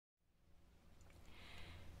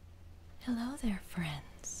Hello there,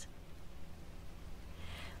 friends.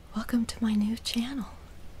 Welcome to my new channel.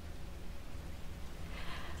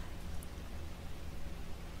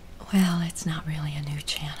 Well, it's not really a new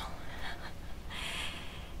channel.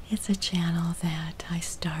 It's a channel that I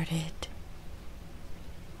started,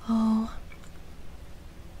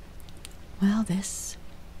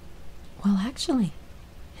 actually,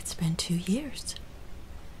 it's been 2 years.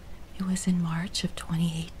 It was in March of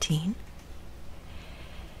 2018.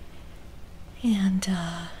 And,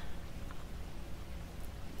 of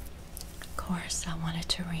course, I wanted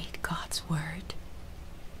to read God's Word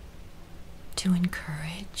to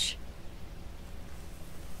encourage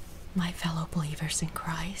my fellow believers in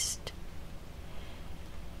Christ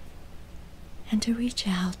and to reach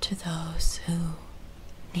out to those who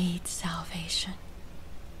need salvation,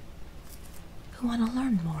 who want to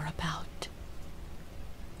learn more about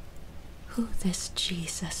who this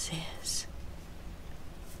Jesus is,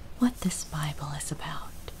 what this Bible is about.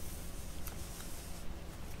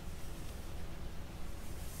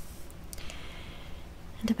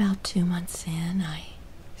 And about 2 months in, I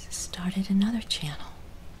started another channel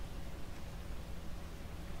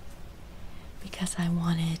because I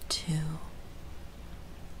wanted to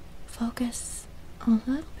focus a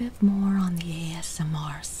little bit more on the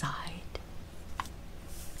ASMR side.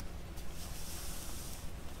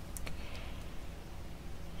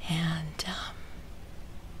 And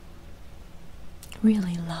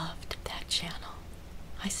really loved that channel.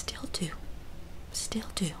 I still do. Still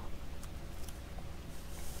do.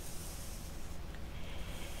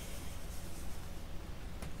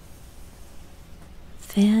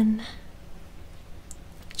 Then,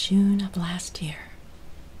 June of last year,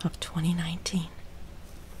 of 2019,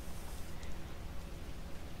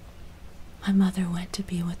 my mother went to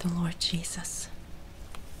be with the Lord Jesus.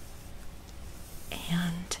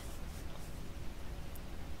 And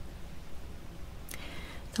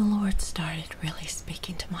the Lord started really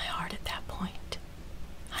speaking to my heart at that point.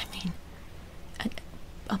 I mean,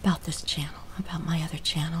 about this channel, about my other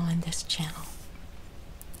channel and this channel.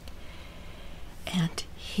 And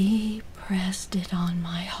He pressed it on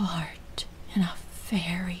my heart in a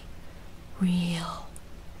very real,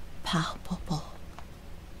 palpable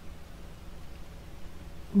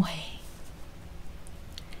way.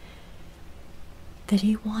 That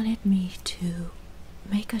He wanted me to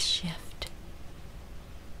make a shift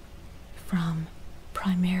from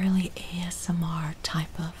primarily ASMR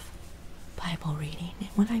type of Bible reading. And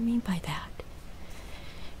what I mean by that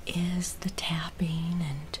is the tapping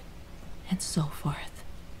and so forth.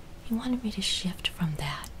 He wanted me to shift from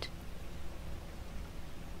that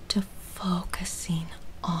to focusing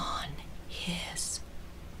on His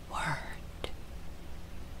Word.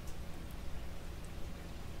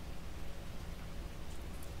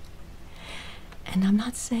 And I'm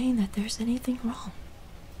not saying that there's anything wrong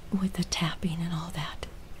with the tapping and all that.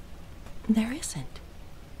 There isn't.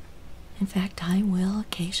 In fact, I will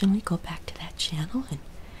occasionally go back to that channel and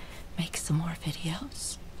make some more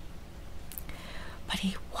videos. But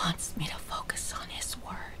He wants me to focus on His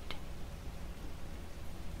Word.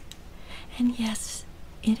 And yes,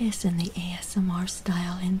 it is in the ASMR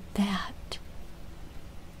style in that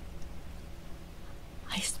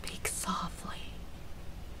I speak softly,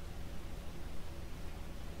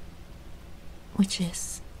 which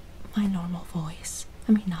is my normal voice.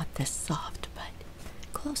 I mean, not this soft, but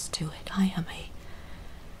close to it.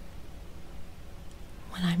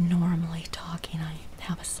 When I'm normally talking, I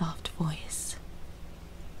have a soft voice.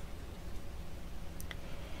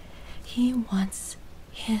 He wants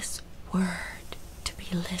His Word to be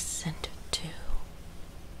listened to.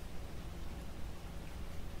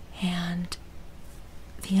 And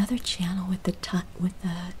the other channel with the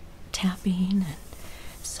tapping and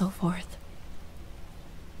so forth,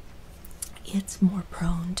 it's more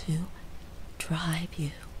prone to drive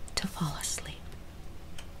you to fall asleep.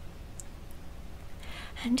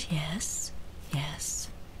 And yes,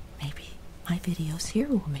 maybe my videos here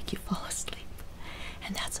will make you fall asleep.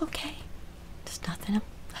 And that's okay. There's nothing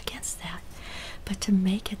against that. But to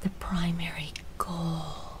make it the primary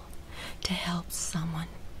goal to help someone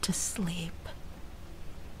to sleep,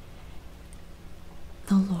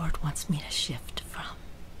 the Lord wants me to shift from.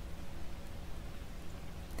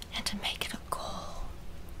 And to make it a goal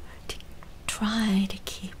to try to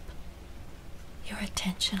keep your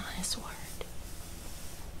attention on His Word.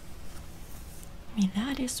 I mean,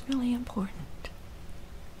 that is really important.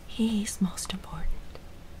 He's most important.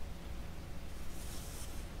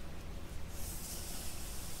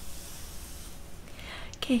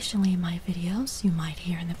 Occasionally in my videos, you might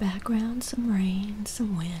hear in the background some rain,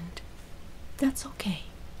 some wind. That's okay.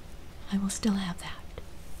 I will still have that.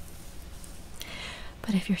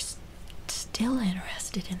 But if you're still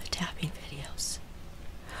interested in the tapping videos,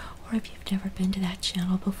 or if you've never been to that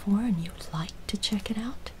channel before and you would like to check it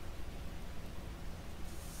out,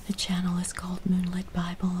 the channel is called Moonlit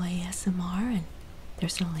Bible ASMR, and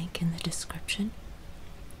there's a link in the description.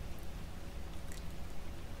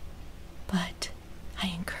 But I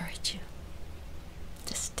encourage you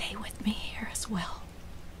to stay with me here as well.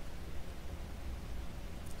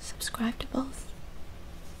 Subscribe to both.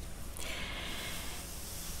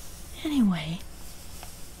 Anyway,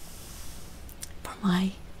 for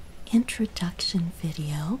my introduction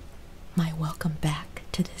video, my welcome back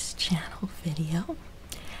to this channel video,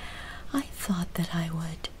 I thought that I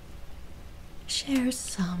would share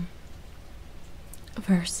some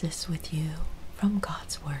verses with you from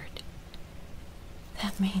God's Word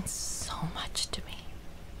that means so much to me,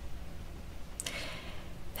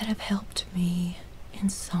 that have helped me in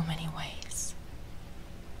so many ways.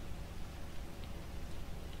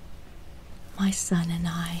 My son and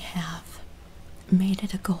I have made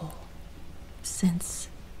it a goal since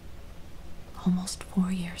almost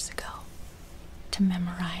 4 years ago to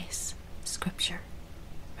memorize scripture,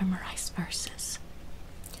 memorize verses,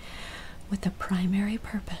 with the primary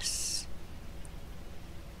purpose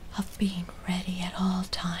of being ready at all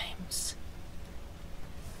times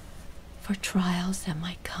for trials that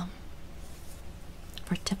might come,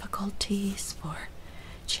 for difficulties, for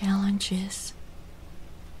challenges,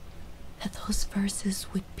 that those verses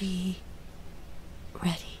would be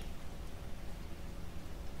ready.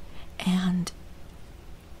 And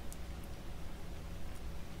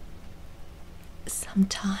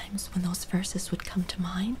sometimes when those verses would come to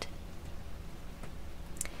mind,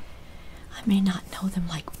 I may not know them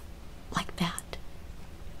like that,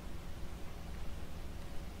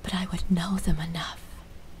 but I would know them enough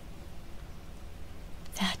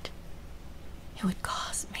that it would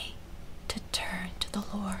cause me to turn to the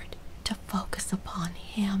Lord, to focus upon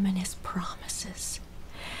Him and His promises,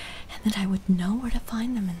 and that I would know where to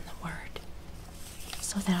find them in the Word,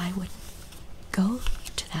 so that I would go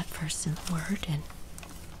to that verse in the Word, and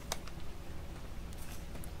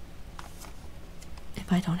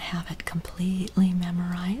if I don't have it completely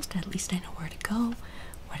memorized, at least I know where to go,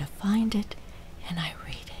 where to find it, and I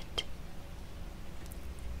read it.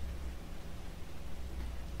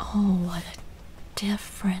 Oh, what a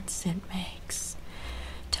difference it makes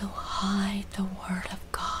to hide the Word of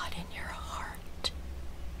God in your heart.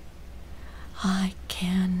 I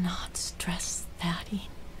cannot stress that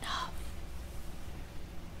enough.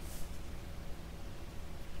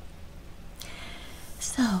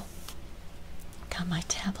 So, got my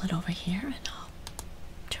tablet over here, and I'll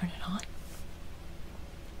turn it on.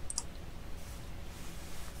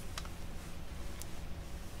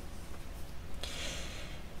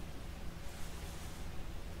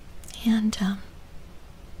 And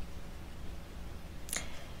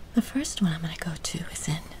the first one I'm going to go to is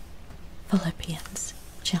in Philippians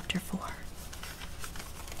chapter 4.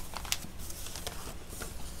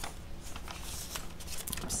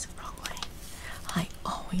 Oops, wrong way. I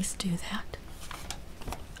always do that.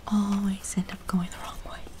 Always end up going the wrong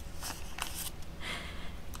way.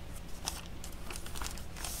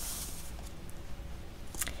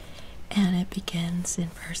 And it begins in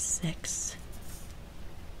verse 6.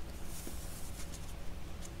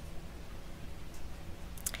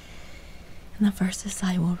 And the verses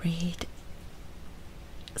I will read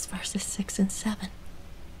is verses 6 and 7.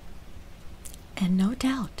 And no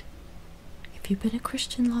doubt, if you've been a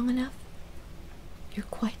Christian long enough, you're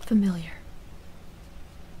quite familiar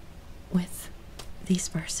with these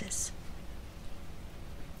verses.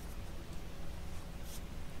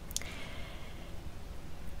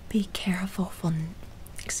 Be careful for,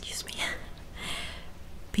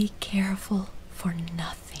 be careful for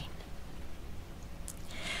nothing,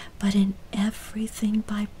 but in everything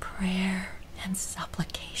by prayer and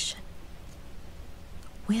supplication,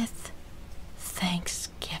 with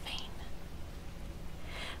thanksgiving,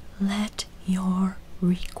 let your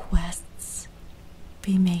requests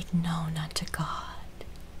be made known unto God,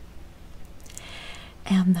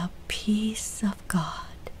 and the peace of God,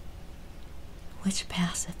 which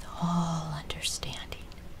passeth all understanding,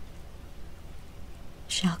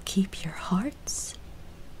 shall keep your hearts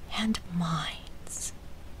and minds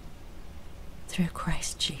through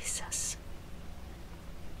Christ Jesus.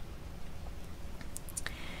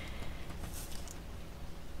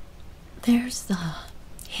 There's the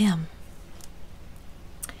hymn.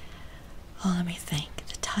 Oh, let me think.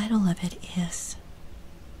 The title of it is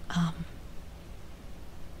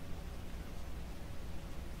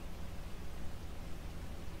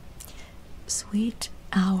Sweet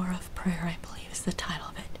Hour of Prayer, I believe is the title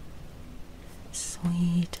of it. Sweet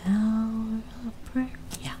sweet hour of prayer.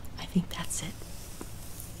 Yeah, I think that's it.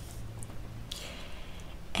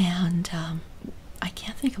 And I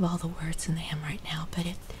can't think of all the words in the hymn right now, but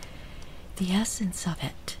the essence of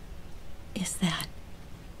it is that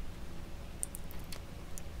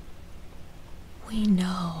we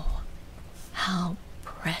know how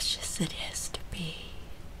precious it is to be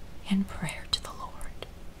in prayer to the Lord.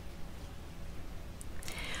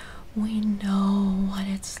 We know what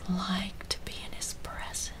it's like to be in His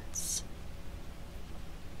presence.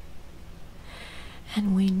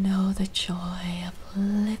 And we know the joy of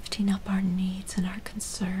lifting up our needs and our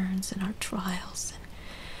concerns and our trials and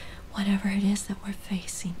whatever it is that we're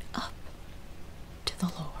facing up to the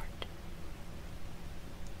Lord.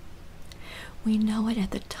 We know it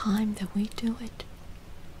at the time that we do it.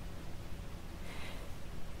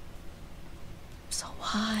 So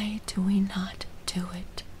why do we not do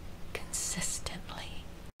it consistently?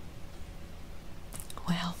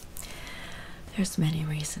 Well, there's many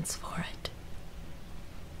reasons for it.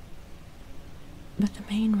 But the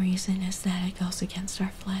main reason is that it goes against our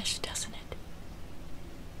flesh, doesn't it?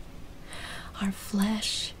 Our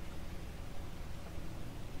flesh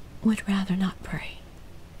would rather not pray.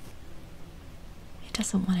 It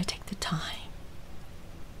doesn't want to take the time.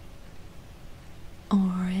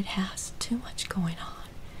 Or it has too much going on.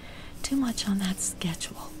 Too much on that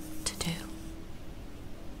schedule to do.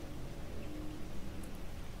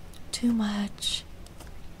 Too much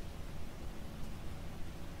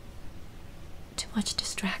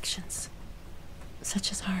distractions,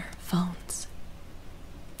 such as our phones.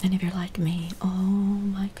 And if you're like me, oh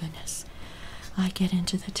my goodness, I get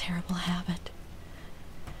into the terrible habit.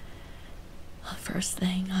 The first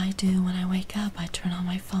thing I do when I wake up, I turn on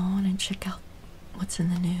my phone and check out what's in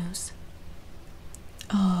the news.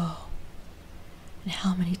 Oh, and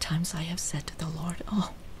how many times I have said to the Lord,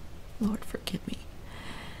 oh, Lord, forgive me.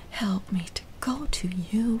 Help me to go to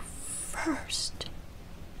you first.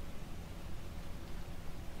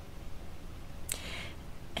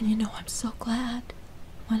 And you know, I'm so glad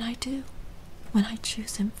when I do, when I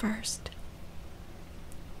choose Him first.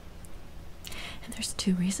 And there's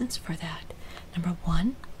two reasons for that. Number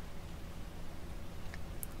one,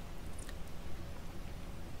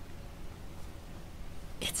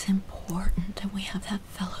 it's important that we have that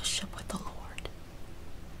fellowship with the Lord.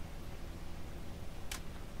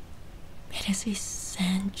 It is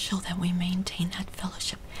essential that we maintain that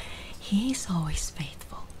fellowship. He's always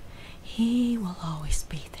faithful. He will always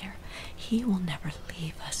be there. He will never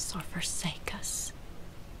leave us or forsake us.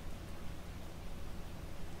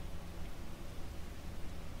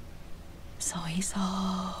 So He's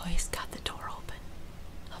always got the door open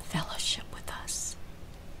of fellowship with us.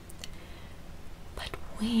 But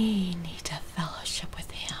we need to fellowship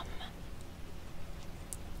with Him.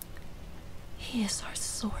 He is our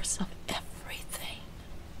source of everything.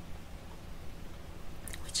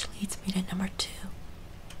 Which leads me to number two.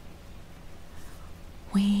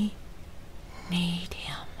 We need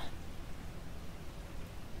Him.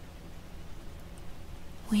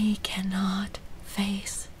 We cannot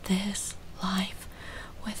face this life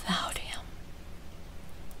without Him.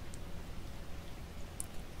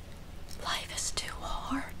 Life is too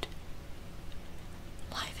hard.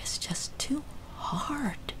 Life is just too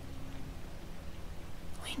hard.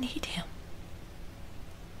 We need Him.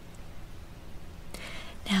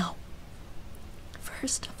 Now,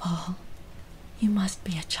 first of all, you must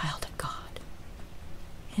be a child of God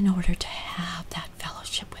in order to have that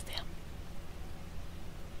fellowship with Him.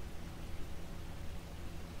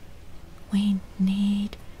 We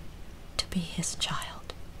need to be His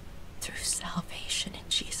child through salvation in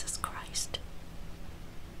Jesus Christ.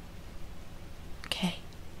 Okay?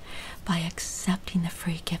 By accepting the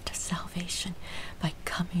free gift of salvation, by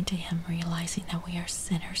coming to Him, realizing that we are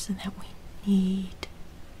sinners and that we need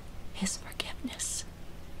His forgiveness.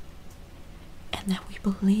 And that we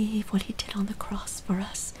believe what He did on the cross for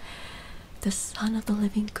us, the Son of the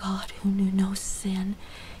living God who knew no sin,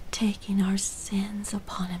 taking our sins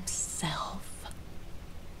upon Himself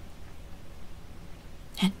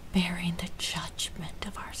and bearing the judgment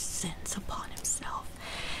of our sins upon Himself,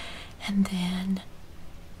 and then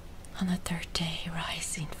on the third day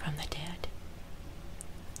rising from the dead.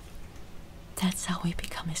 That's how we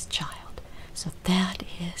become His child. So that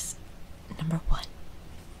is number one.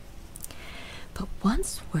 But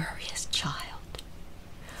once we're His child,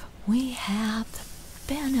 we have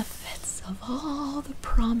the benefits of all the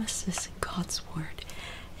promises in God's Word.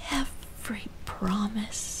 Every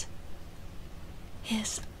promise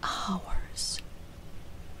is ours.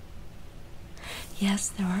 Yes,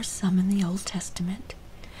 there are some in the Old Testament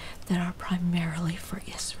that are primarily for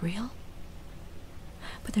Israel,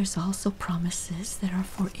 But there's also promises that are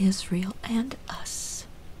for Israel and us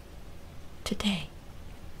today.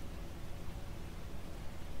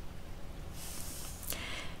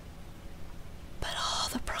 But all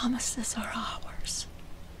the promises are ours.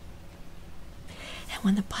 And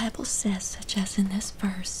when the Bible says, such as in this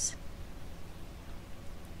verse,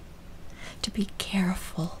 to be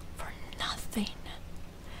careful for nothing,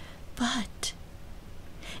 but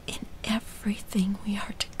in everything we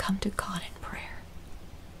are to come to God in prayer.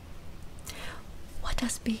 What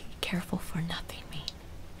does be careful for nothing mean?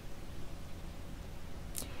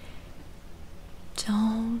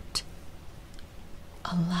 Don't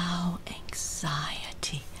allow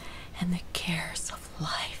anxiety and the cares of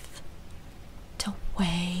life to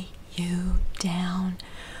weigh you down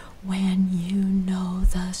when you know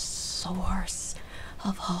the source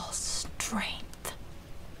of all strength.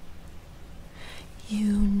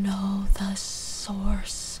 You know the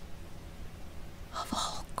source of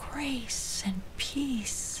all grace and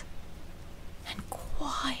peace and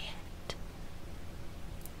quiet.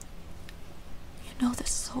 You know the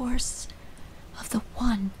source of the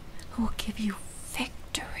one who will give you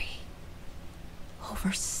victory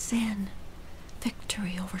over sin,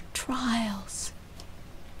 victory over trials.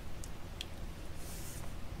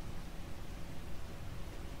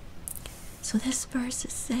 So this verse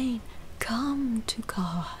is saying, come to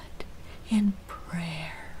God in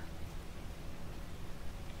prayer.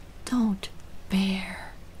 Don't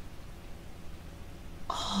bear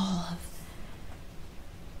all of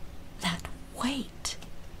that weight.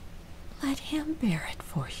 Let Him bear it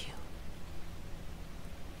for you.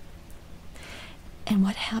 And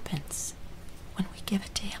what happens when we give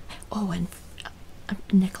it to Him? Oh, and I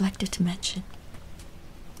neglected to mention,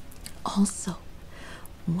 also,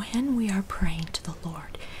 when we are praying to the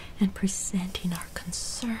Lord and presenting our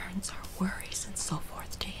concerns, our worries, and so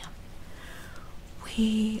forth to Him,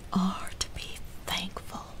 we are to be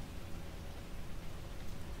thankful.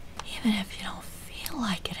 Even if you don't feel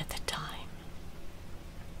like it at the time.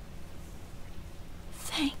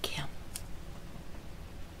 Thank Him.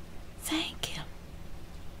 Thank Him.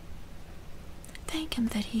 Thank Him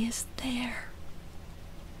that He is there.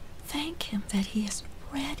 Thank Him that He is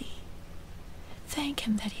ready. Thank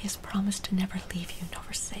Him that He has promised to never leave you nor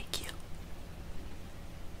forsake you.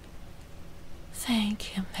 Thank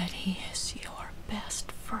Him that He is your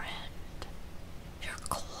best friend, your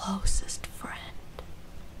closest friend.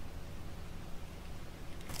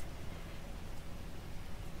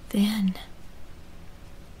 Then,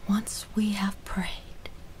 once we have prayed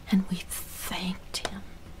and we've thanked Him,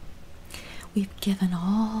 we've given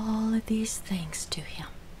all of these things to Him,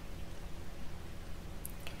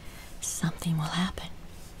 something will happen.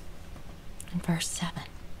 In verse 7,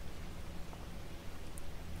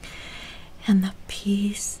 and the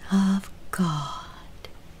peace of God,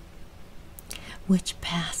 which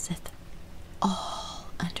passeth all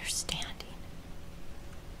understanding,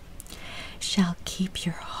 shall keep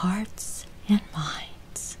your hearts and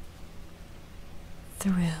minds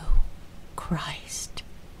through Christ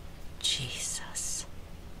Jesus.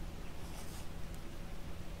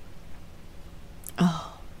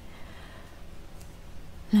 Oh,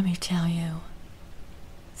 let me tell you,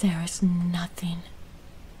 there is nothing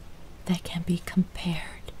that can be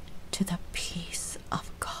compared to the peace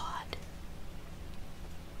of God.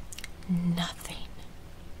 Nothing.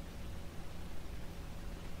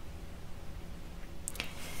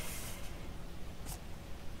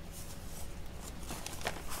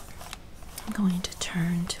 I'm going to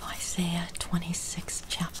turn to Isaiah 26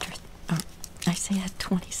 Isaiah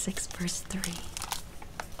 26 verse 3.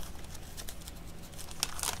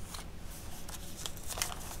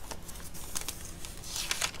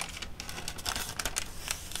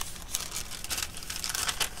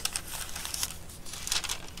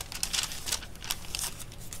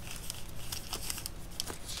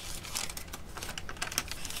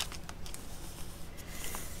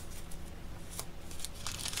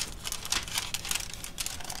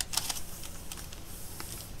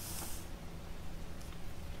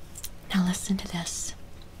 Now listen to this.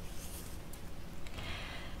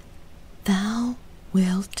 Thou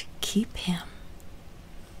wilt keep him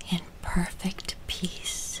in perfect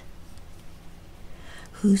peace,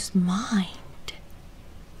 whose mind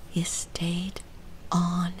is stayed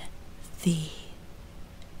on thee,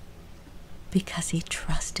 because he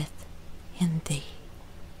trusteth in thee.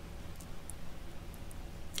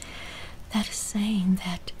 That is saying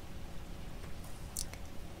that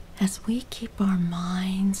as we keep our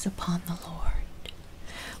minds upon the Lord,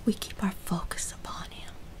 we keep our focus upon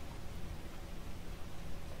Him,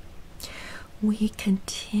 we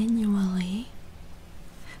continually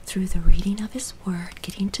through the reading of His Word,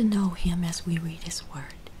 getting to know Him as we read His Word,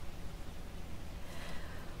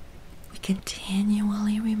 we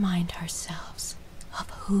continually remind ourselves of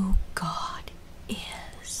who God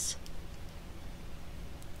is.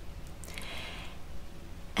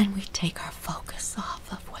 And we take our focus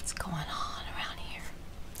off of what's going on around here,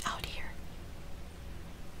 out here.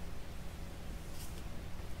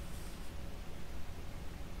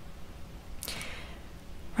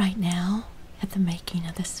 Right now, at the making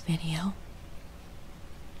of this video,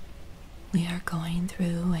 we are going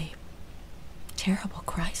through a terrible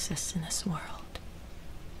crisis in this world.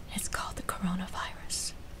 It's called the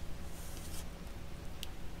coronavirus.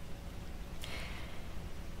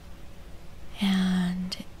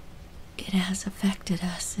 And it has affected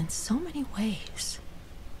us in so many ways,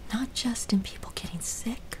 not just in people getting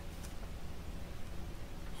sick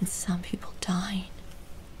and some people dying,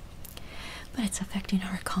 but it's affecting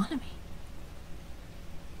our economy.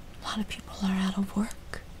 A lot of people are out of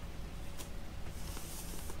work.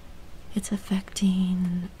 It's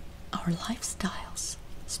affecting our lifestyles,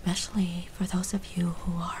 especially for those of you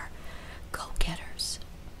who are go-getters.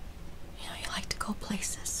 You know, you like to go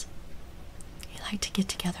places. You like to get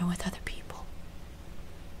together with other people.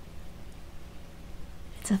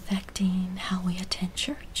 It's affecting how we attend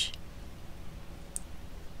church.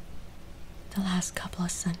 The last couple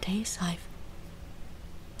of Sundays, I've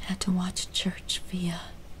had to watch church via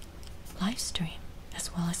live stream,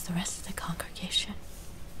 as well as the rest of the congregation.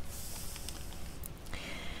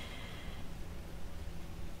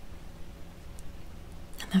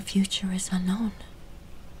 And the future is unknown.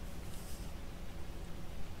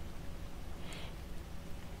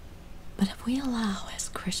 But if we allow, as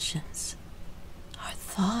Christians, our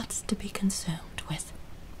thoughts to be consumed with,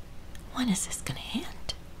 when is this going to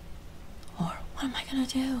end? Or what am I going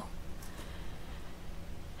to do?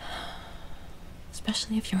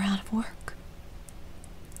 Especially if you're out of work,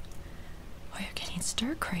 or you're getting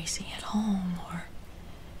stir crazy at home, or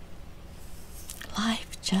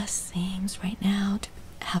life just seems right now to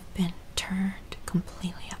have been turned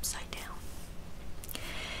completely upside down.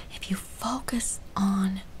 If you focus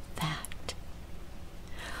on that,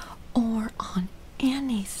 or on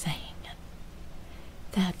anything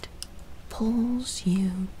that pulls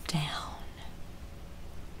you down,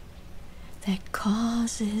 that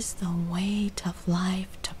causes the weight of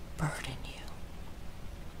life to burden you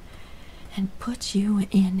and puts you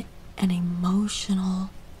in an emotional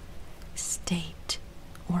state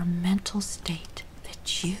or mental state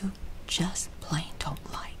that you just plain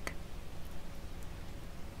don't like,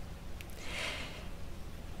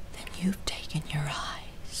 then you've taken your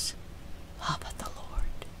eyes off of the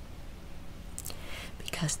Lord.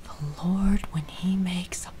 Because the Lord, when He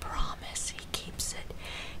makes a promise, He keeps it.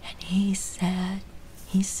 And He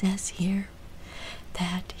says here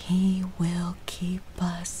that He will keep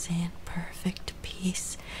us in perfect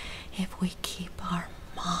peace if we keep our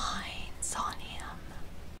minds on Him.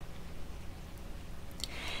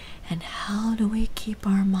 And how do we keep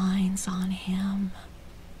our minds on Him?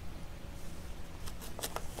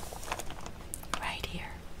 Right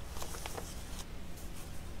here.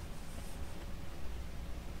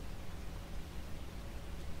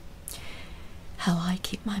 How I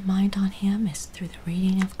keep my mind on Him is through the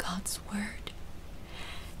reading of God's Word,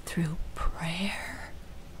 through prayer,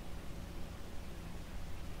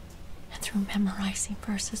 and through memorizing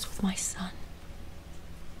verses with my son.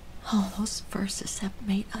 Oh, those verses have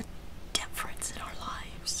made a difference in our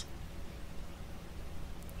lives.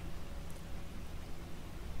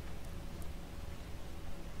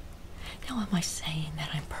 Now, am I saying that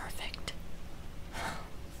I'm perfect?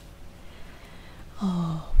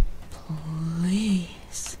 Oh,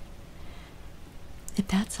 please. If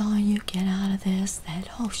that's all you get out of this, that,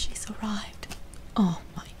 oh, she's arrived. Oh,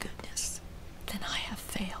 my goodness. Then I have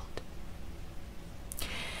failed.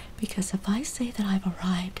 Because if I say that I've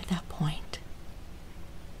arrived at that point,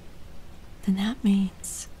 then that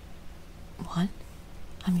means, one,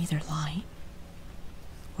 I'm either lying,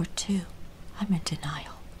 or two, I'm in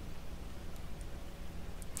denial.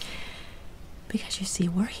 Because you see,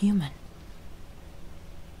 we're human.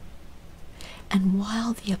 And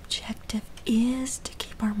while the objective is to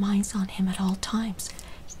keep our minds on Him at all times,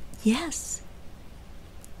 yes,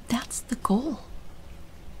 that's the goal.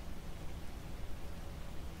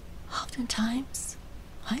 Oftentimes,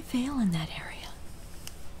 I fail in that area.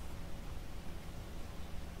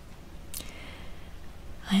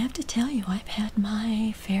 I have to tell you, I've had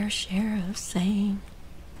my fair share of saying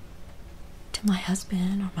to my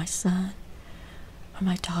husband or my son or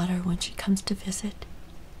my daughter when she comes to visit,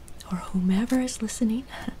 or whomever is listening,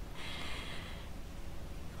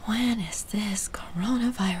 when is this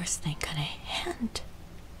coronavirus thing gonna end?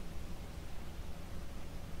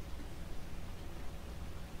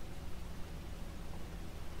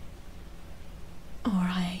 Or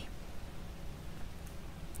I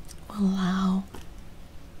will allow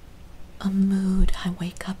a mood I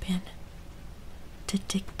wake up in to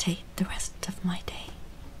dictate the rest of my day.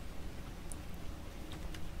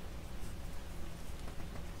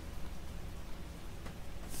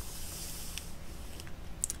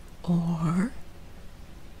 Or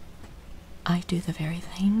I do the very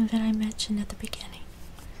thing that I mentioned at the beginning.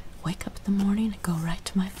 Wake up in the morning and go right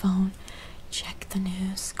to my phone, check the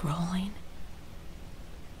news, scrolling.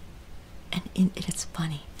 And it's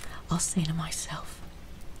funny. I'll say to myself,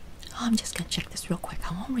 oh, I'm just going to check this real quick.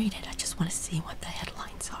 I won't read it. I just want to see what the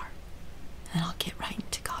headlines are. And then I'll get right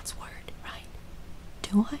into God's Word, right?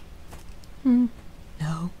 Do I?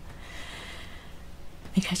 No.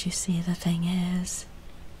 Because you see, the thing is,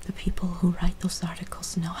 the people who write those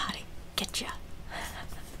articles know how to get you.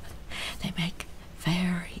 They make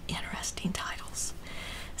very interesting titles.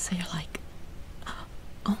 So you're like,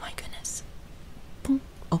 oh my goodness. Boom,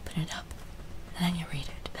 open it up. And then you read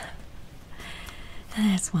it. And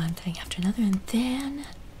that's one thing after another. And then,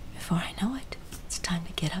 before I know it, it's time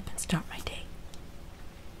to get up and start my day.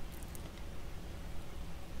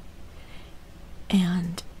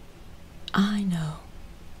 And I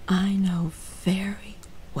know very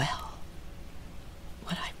well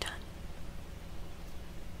what I've done.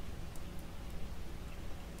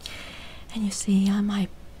 And you see, I might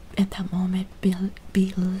at that moment be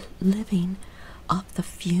living off the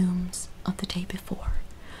fumes of the day before,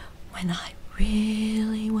 when I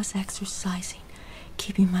really was exercising,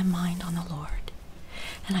 keeping my mind on the Lord.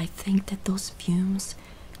 And I think that those fumes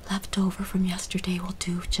left over from yesterday will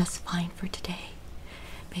do just fine for today.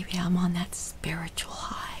 Maybe I'm on that spiritual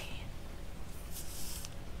high.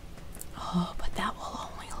 Oh, but that will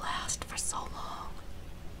only last for so long.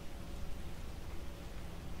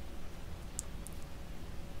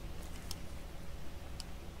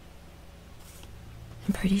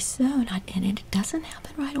 And pretty soon, and it doesn't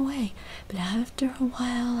happen right away, but after a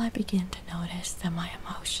while I begin to notice that my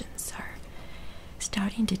emotions are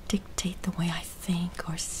starting to dictate the way I think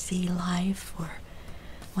or see life or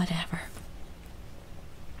whatever.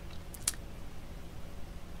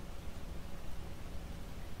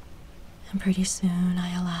 And pretty soon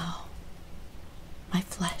I allow my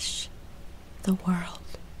flesh, the world,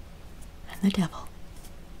 and the devil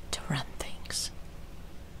to run things.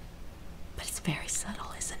 But it's very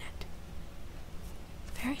subtle, isn't it?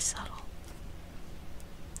 Very subtle.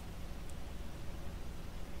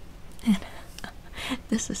 And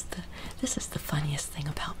this is the funniest thing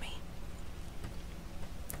about me.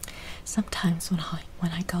 Sometimes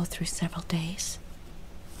when I go through several days,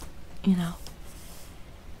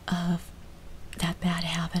 of that bad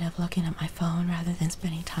habit of looking at my phone rather than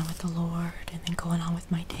spending time with the Lord and then going on with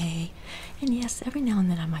my day. And yes, every now and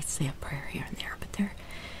then I might say a prayer here and there, but they're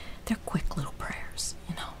quick little prayers,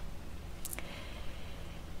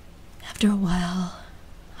 After a while,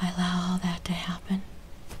 I allow that to happen.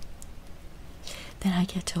 Then I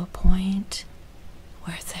get to a point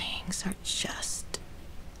where things are just,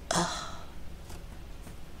 and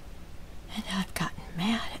I've gotten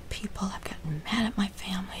mad at people, I've gotten mad at my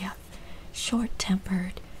family, I'm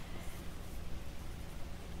short-tempered.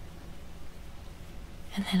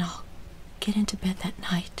 And then I'll get into bed that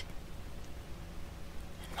night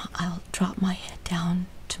and I'll drop my head down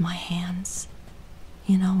to my hands.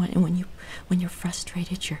 When you're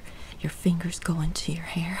frustrated, your fingers go into your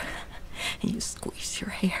hair and you squeeze your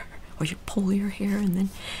hair or you pull your hair, and then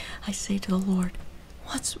I say to the Lord,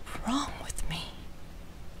 what's wrong with me?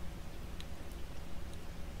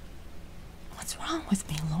 What's wrong with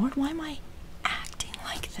me, Lord? Why am I acting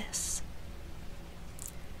like this?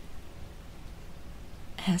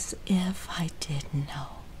 As if I didn't know.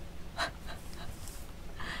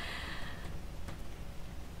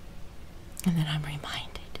 And then I'm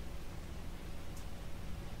reminded,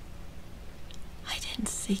 I didn't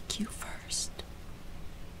seek you first.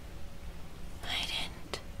 I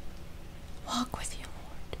didn't walk with you,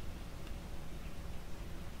 Lord.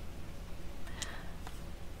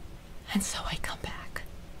 And so I come back,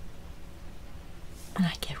 and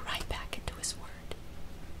I get right back into His Word.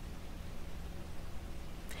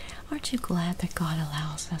 Aren't you glad that God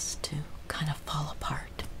allows us to kind of fall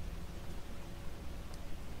apart?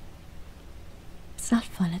 It's not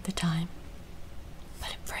fun at the time,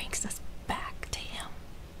 but it brings us back to Him.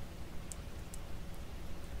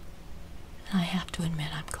 And I have to admit,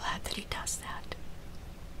 I'm glad that He does that.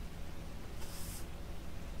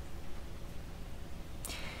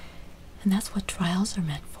 And that's what trials are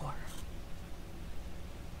meant for.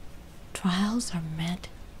 Trials are meant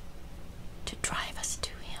to drive us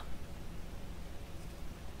to Him.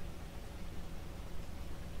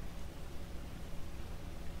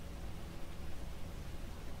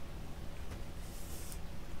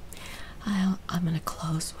 I'm going to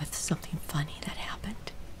close with something funny that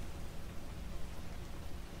happened.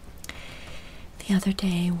 The other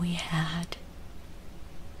day we had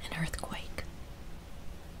an earthquake.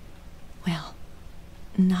 Well,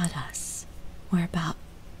 not us. We're about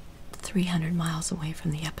 300 miles away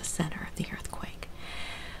from the epicenter of the earthquake.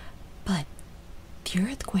 But the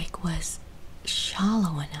earthquake was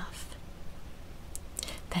shallow enough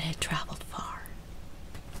that it traveled far.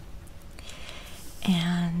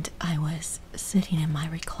 And I was sitting in my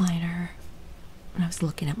recliner and I was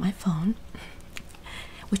looking at my phone,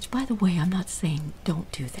 which, by the way, I'm not saying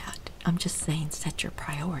don't do that. I'm just saying set your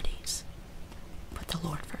priorities. Put the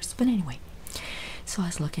Lord first. But anyway, so I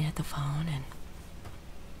was looking at the phone, and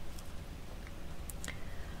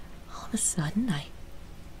all of a sudden I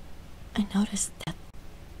noticed that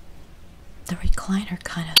the recliner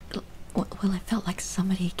kind of, well, I felt like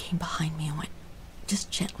somebody came behind me and went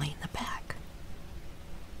just gently in the back.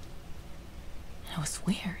 And it was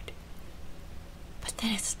weird. But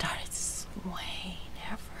then it started swaying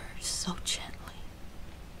ever so gently.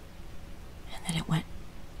 And then it went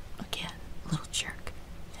again, a little jerk,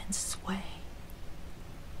 then sway.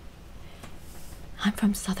 I'm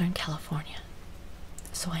from Southern California,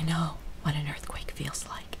 so I know what an earthquake feels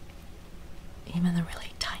like. Even the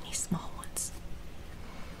really tiny, small ones.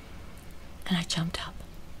 And I jumped up.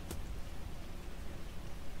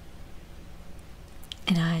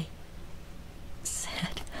 And I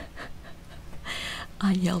said,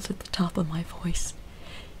 I yelled at the top of my voice,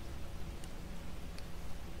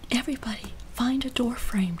 "Everybody, find a door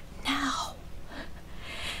frame now!"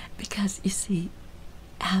 Because you see,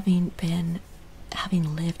 having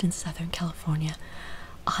lived in Southern California,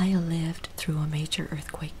 I lived through a major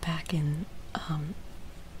earthquake back in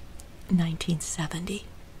 1970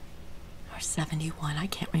 or 71. I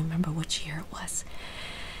can't remember which year it was,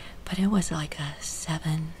 but it was like a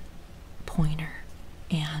 7-pointer,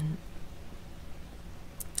 and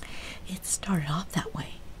it started off that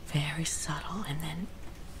way, very subtle, and then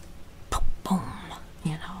boom, boom,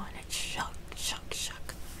 and it shook. It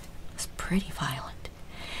was pretty violent.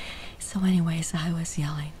 So anyways, I was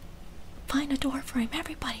yelling, "Find a door frame,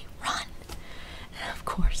 everybody, run!" And of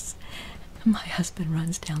course, my husband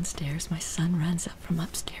runs downstairs, my son runs up from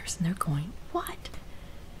upstairs, and they're going, "What?"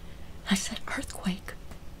 I said, "Earthquake."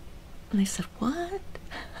 And they said, "What?"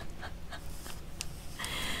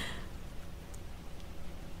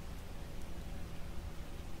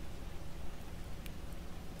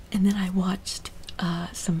 And then I watched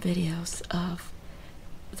some videos of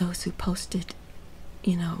those who posted,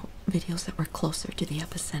 videos that were closer to the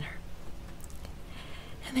epicenter.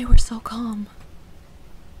 And they were so calm.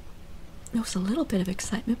 There was a little bit of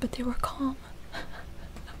excitement, but they were calm.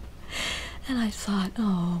 And I thought,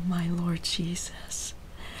 oh, my Lord Jesus,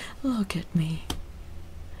 look at me.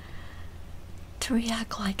 To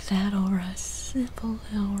react like that over a simple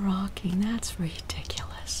little rocking, that's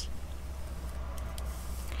ridiculous.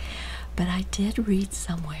 But I did read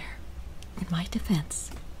somewhere, in my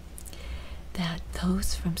defense, that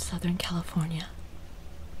those from Southern California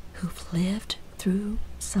who've lived through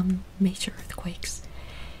some major earthquakes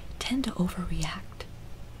tend to overreact.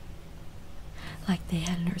 Like they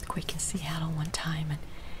had an earthquake in Seattle one time, and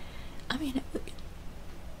I mean,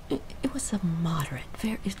 it was a moderate,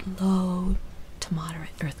 very low to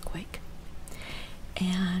moderate earthquake.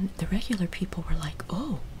 And the regular people were like,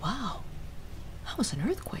 "Oh, wow, that was an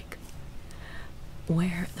earthquake."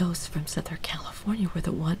 Where those from Southern California were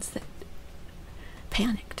the ones that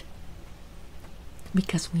panicked.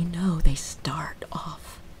 Because we know they start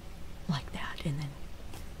off like that and then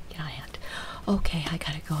get out of hand. Okay, I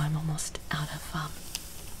gotta go. I'm almost out of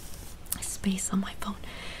space on my phone.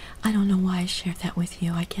 I don't know why I shared that with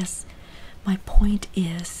you. I guess my point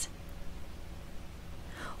is,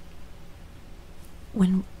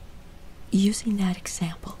 when using that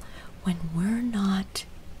example, when we're not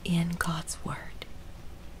in God's Word,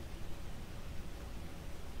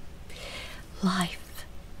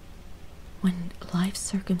 when life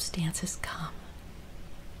circumstances come,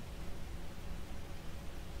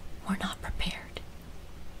 we're not prepared.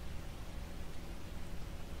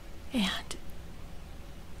 And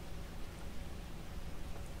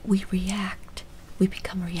we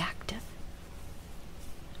become reactive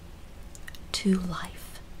to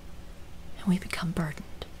life, and we become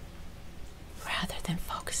burdened rather than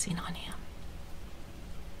focusing on Him.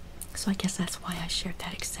 So I guess that's why I shared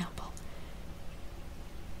that example.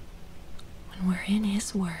 when we're in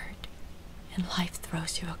His Word and life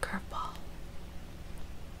throws you a curveball,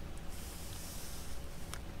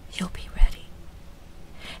 you'll be ready.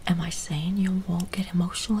 Am I saying you won't get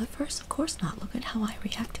emotional at first? Of course not. Look at how I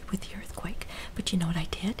reacted with the earthquake. But you know what I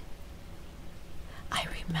did? I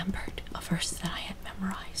remembered a verse that I had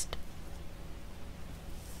memorized.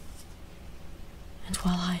 And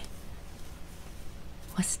while I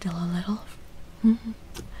was still a little,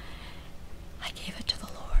 I gave it to the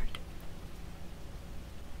Lord.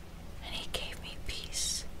 And He gave me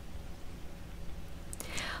peace.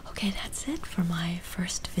 Okay, that's it for my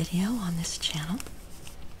first video on this channel.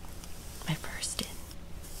 My first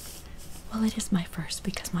well, it is my first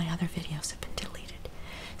because my other videos have been deleted.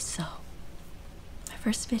 So, my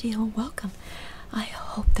first video, welcome. I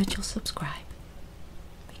hope that you'll subscribe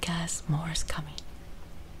because more is coming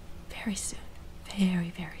very soon. Very,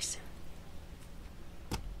 very soon.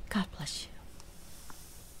 God bless you.